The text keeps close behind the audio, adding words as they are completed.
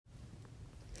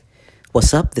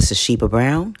What's up? This is Sheba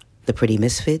Brown, the pretty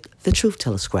misfit, the truth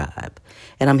teller scribe.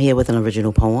 And I'm here with an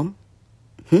original poem,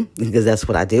 because that's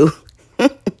what I do.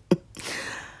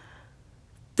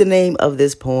 The name of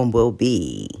this poem will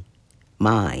be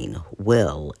Mind,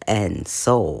 Will, and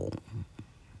Soul.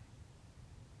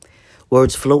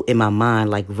 Words float in my mind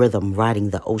like rhythm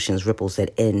riding the ocean's ripples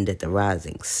that end at the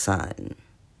rising sun.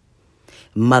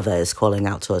 Mother is calling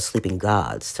out to her sleeping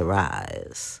gods to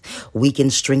rise.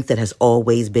 Weakened strength that has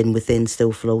always been within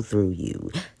still flow through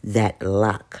you. That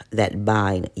lock that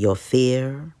bind your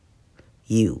fear,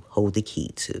 you hold the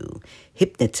key to.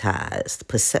 Hypnotized,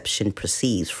 perception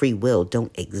perceives, free will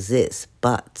don't exist,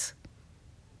 but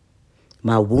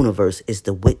my wooniverse is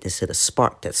the witness to the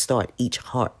spark that start each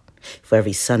heart. For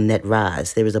every sun that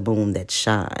rises, there is a moon that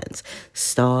shines.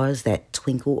 Stars that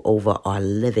twinkle over our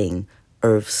living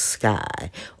earth's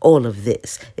sky. All of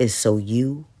this is so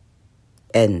you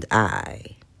and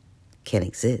I can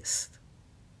exist.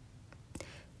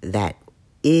 That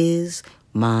is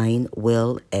mind,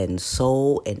 will, and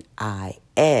soul, and I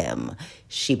am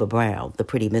Sheba Brown, the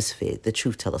pretty misfit, the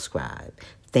truth teller scribe.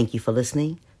 Thank you for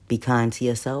listening. Be kind to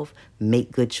yourself,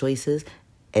 make good choices,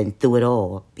 and through it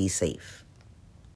all, be safe.